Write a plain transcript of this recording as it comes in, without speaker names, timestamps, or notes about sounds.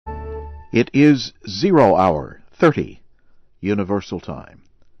It is 0 hour 30 Universal Time.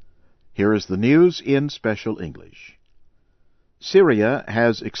 Here is the news in Special English. Syria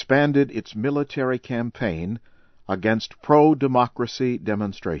has expanded its military campaign against pro-democracy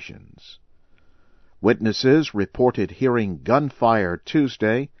demonstrations. Witnesses reported hearing gunfire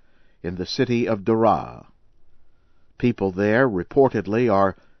Tuesday in the city of Daraa. People there reportedly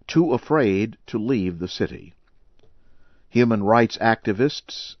are too afraid to leave the city. Human rights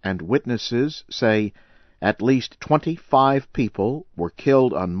activists and witnesses say at least 25 people were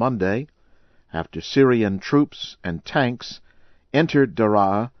killed on Monday after Syrian troops and tanks entered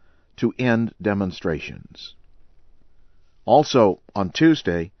Daraa to end demonstrations. Also, on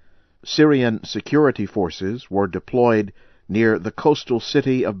Tuesday, Syrian security forces were deployed near the coastal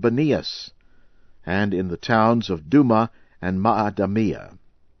city of Banias and in the towns of Duma and Ma'adamiyah.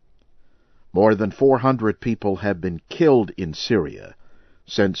 More than 400 people have been killed in Syria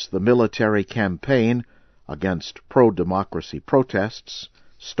since the military campaign against pro-democracy protests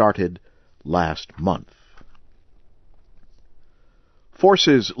started last month.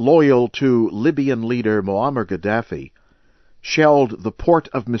 Forces loyal to Libyan leader Muammar Gaddafi shelled the port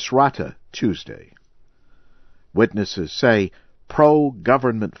of Misrata Tuesday. Witnesses say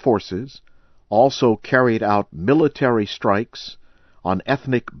pro-government forces also carried out military strikes on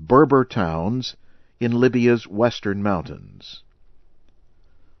ethnic Berber towns in Libya's western mountains.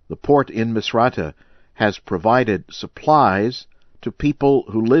 The port in Misrata has provided supplies to people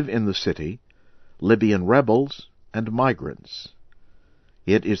who live in the city, Libyan rebels, and migrants.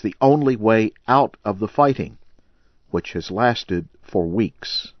 It is the only way out of the fighting, which has lasted for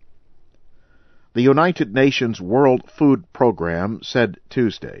weeks. The United Nations World Food Program said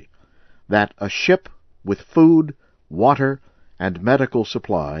Tuesday that a ship with food, water, and medical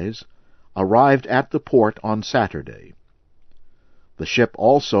supplies arrived at the port on Saturday. The ship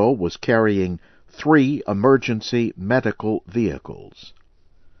also was carrying 3 emergency medical vehicles.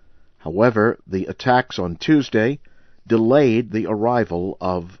 However, the attacks on Tuesday delayed the arrival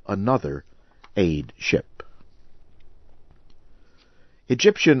of another aid ship.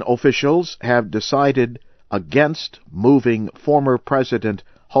 Egyptian officials have decided against moving former President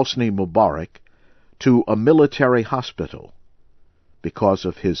Hosni Mubarak to a military hospital because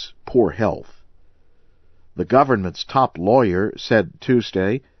of his poor health. The government's top lawyer said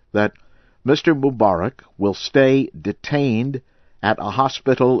Tuesday that Mr. Mubarak will stay detained at a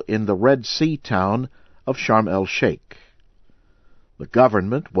hospital in the Red Sea town of Sharm el-Sheikh. The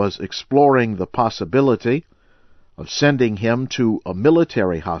government was exploring the possibility of sending him to a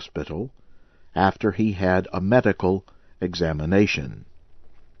military hospital after he had a medical examination.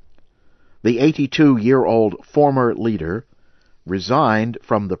 The 82-year-old former leader resigned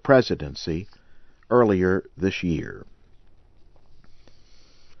from the presidency earlier this year.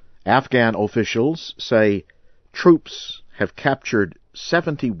 Afghan officials say troops have captured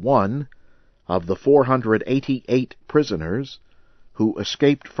 71 of the 488 prisoners who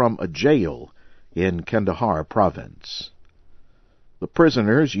escaped from a jail in Kandahar province. The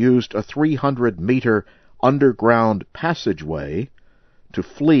prisoners used a 300-meter underground passageway to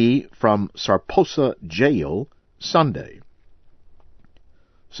flee from Sarposa jail Sunday.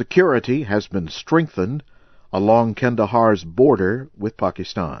 Security has been strengthened along Kandahar's border with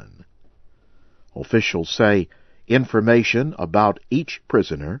Pakistan. Officials say information about each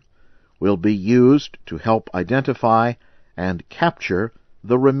prisoner will be used to help identify and capture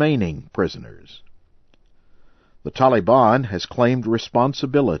the remaining prisoners. The Taliban has claimed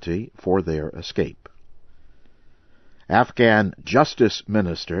responsibility for their escape. Afghan Justice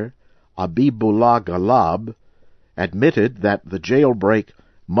Minister Abibullah Galab admitted that the jailbreak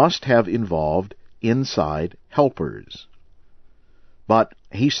must have involved inside helpers. But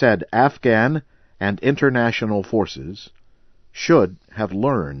he said Afghan and international forces should have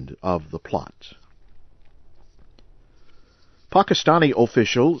learned of the plot. Pakistani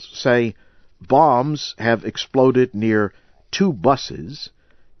officials say bombs have exploded near 2 buses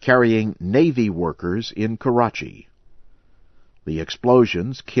carrying Navy workers in Karachi. The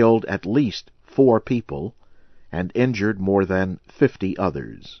explosions killed at least 4 people and injured more than 50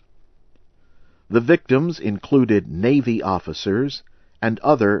 others. The victims included Navy officers and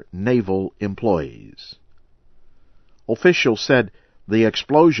other naval employees. Officials said the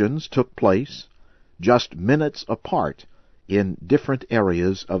explosions took place just minutes apart in different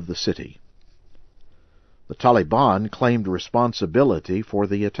areas of the city. The Taliban claimed responsibility for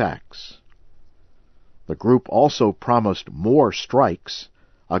the attacks. The group also promised more strikes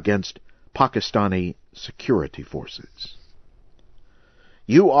against Pakistani security forces.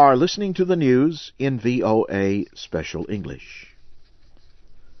 You are listening to the news in VOA Special English.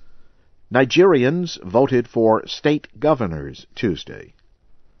 Nigerians voted for state governors Tuesday.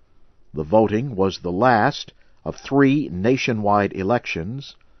 The voting was the last of 3 nationwide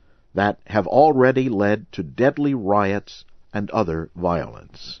elections that have already led to deadly riots and other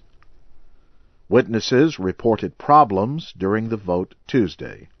violence. Witnesses reported problems during the vote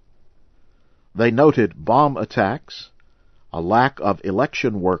Tuesday. They noted bomb attacks, a lack of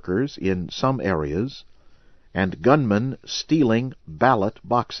election workers in some areas, and gunmen stealing ballot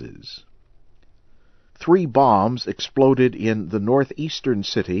boxes. 3 bombs exploded in the northeastern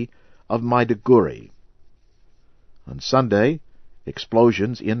city of Maiduguri. On Sunday,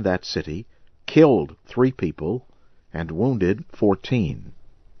 explosions in that city killed 3 people and wounded 14.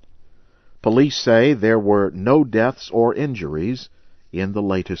 Police say there were no deaths or injuries in the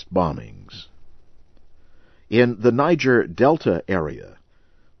latest bombings. In the Niger Delta area,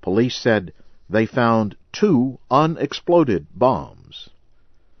 police said they found 2 unexploded bombs.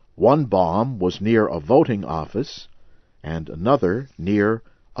 One bomb was near a voting office and another near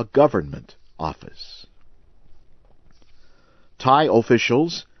a government office. Thai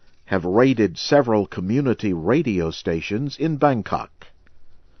officials have raided several community radio stations in Bangkok.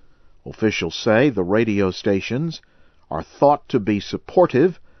 Officials say the radio stations are thought to be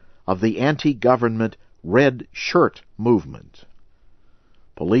supportive of the anti-government Red Shirt movement.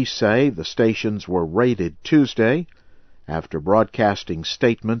 Police say the stations were raided Tuesday after broadcasting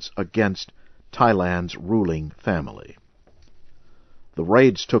statements against Thailand's ruling family. The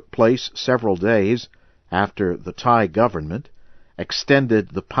raids took place several days after the Thai government extended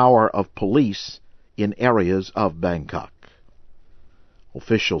the power of police in areas of Bangkok.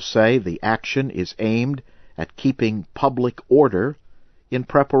 Officials say the action is aimed at keeping public order in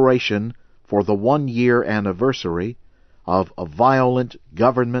preparation for the 1-year anniversary of a violent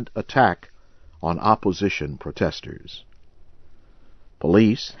government attack on opposition protesters.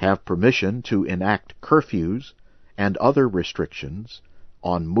 Police have permission to enact curfews and other restrictions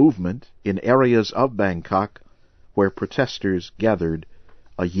on movement in areas of Bangkok where protesters gathered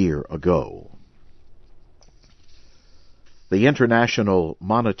a year ago. The International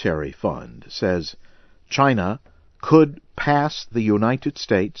Monetary Fund says China could pass the United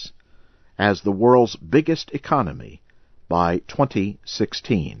States as the world's biggest economy by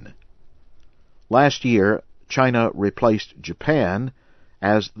 2016. Last year, China replaced Japan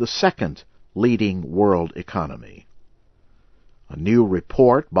as the second leading world economy. A new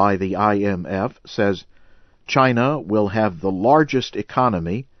report by the IMF says China will have the largest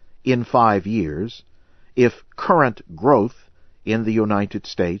economy in 5 years if current growth in the United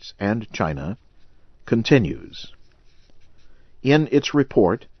States and China continues. In its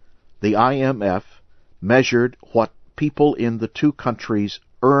report, the IMF measured what people in the 2 countries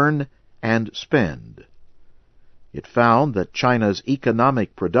earn and spend. It found that China's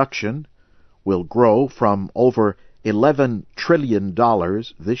economic production will grow from over $11 trillion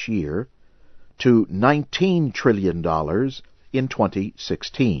this year to $19 trillion in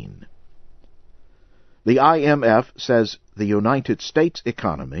 2016. The IMF says the United States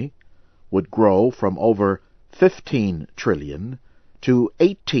economy would grow from over $15 trillion to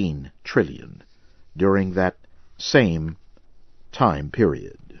 $18 trillion during that same time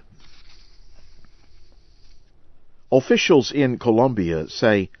period. Officials in Colombia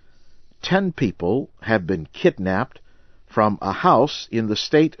say 10 people have been kidnapped from a house in the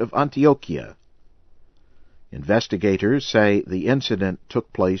state of Antioquia. Investigators say the incident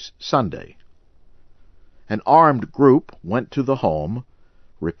took place Sunday. An armed group went to the home,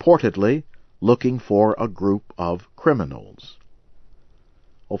 reportedly looking for a group of criminals.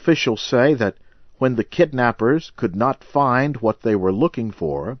 Officials say that when the kidnappers could not find what they were looking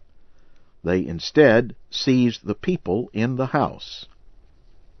for, they instead seized the people in the house.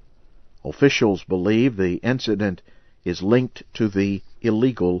 Officials believe the incident is linked to the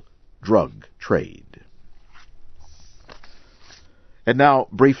illegal drug trade. And now,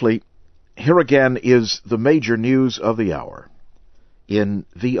 briefly, here again is the major news of the hour in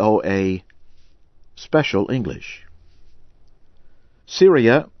VOA Special English.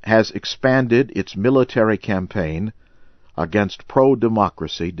 Syria has expanded its military campaign against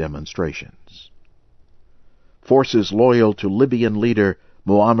pro-democracy demonstrations. Forces loyal to Libyan leader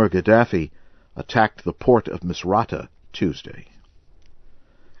Muammar Gaddafi attacked the port of Misrata Tuesday.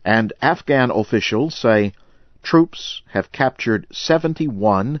 And Afghan officials say troops have captured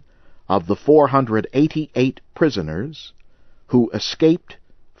 71 of the 488 prisoners who escaped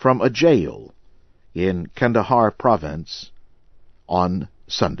from a jail in Kandahar province on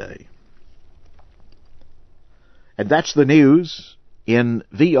Sunday. And that's the news in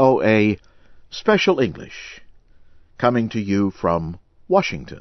VOA Special English, coming to you from Washington.